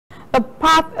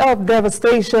path of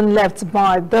devastation left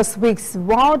by this week's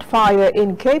wildfire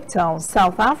in Cape Town,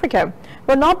 South Africa,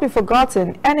 will not be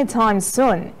forgotten anytime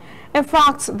soon. In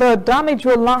fact, the damage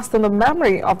will last in the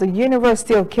memory of the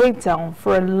University of Cape Town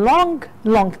for a long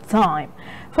time.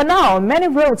 For now, many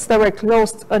roads that were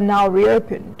closed are now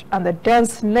reopened, and the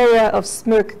dense layer of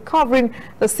smoke covering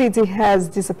the city has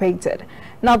dissipated.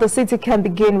 Now the city can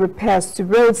begin repairs to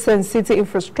roads and city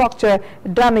infrastructure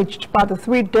damaged by the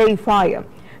 3-day fire.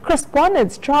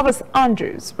 Correspondent Travis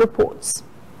Andrews reports.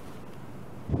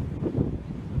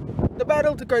 The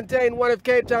battle to contain one of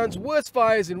Cape Town's worst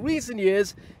fires in recent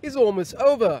years is almost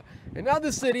over, and now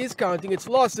the city is counting its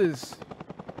losses.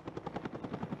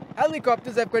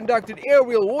 Helicopters have conducted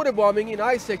aerial water bombing in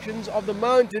high sections of the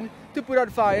mountain to put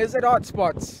out fires at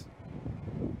hotspots.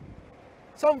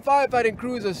 Some firefighting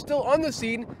crews are still on the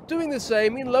scene, doing the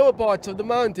same in lower parts of the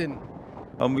mountain.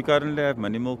 We currently have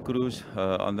minimal crews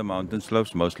on the mountain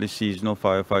slopes, mostly seasonal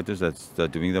firefighters that's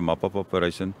doing the mop-up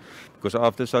operation. Because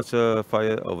after such a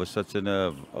fire over such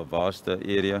a vast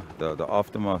area, the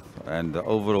aftermath and the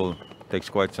overall takes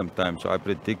quite some time. So I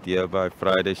predict here by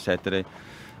Friday, Saturday,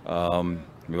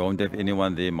 we won't have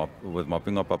anyone there with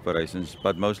mopping up operations.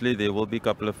 But mostly there will be a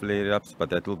couple of flare-ups,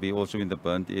 but that will be also in the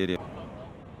burnt area.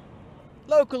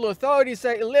 Local authorities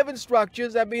say 11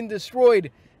 structures have been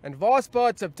destroyed and vast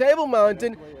parts of Table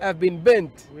Mountain have been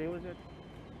burnt.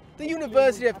 The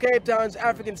University of Cape Town's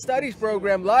African Studies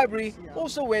Program library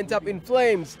also went up in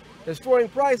flames, destroying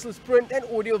priceless print and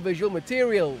audiovisual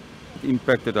material. It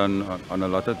impacted on a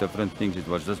lot of different things. It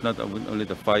was just not only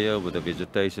the fire with the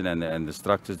vegetation and the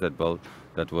structures that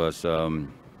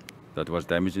was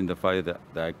damaged in the fire. The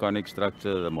iconic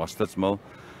structure, the Mostard's Mill,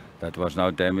 that was now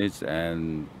damaged,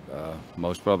 and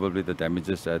most probably the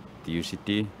damages at the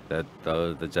UCT,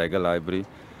 the Jagger Library,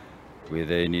 where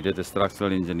they needed a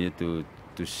structural engineer to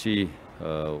see,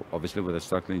 obviously with the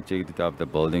structural integrity of the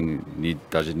building,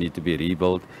 does it need to be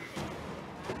rebuilt.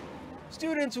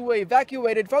 Students who were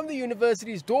evacuated from the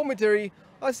university's dormitory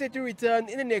are set to return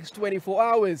in the next 24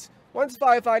 hours, once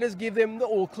firefighters give them the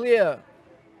all clear.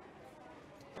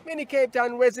 Many Cape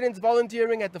Town residents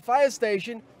volunteering at the fire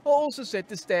station are also set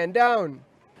to stand down.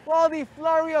 While the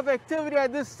flurry of activity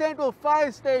at this central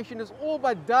fire station has all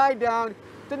but died down,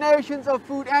 donations of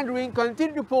food and drink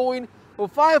continue to pour in for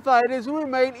firefighters who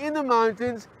remain in the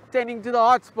mountains tending to the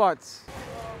hotspots.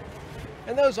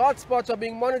 And those hotspots are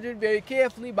being monitored very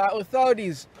carefully by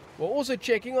authorities, who are also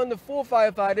checking on the 4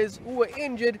 firefighters who were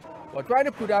injured while trying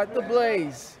to put out the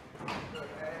blaze.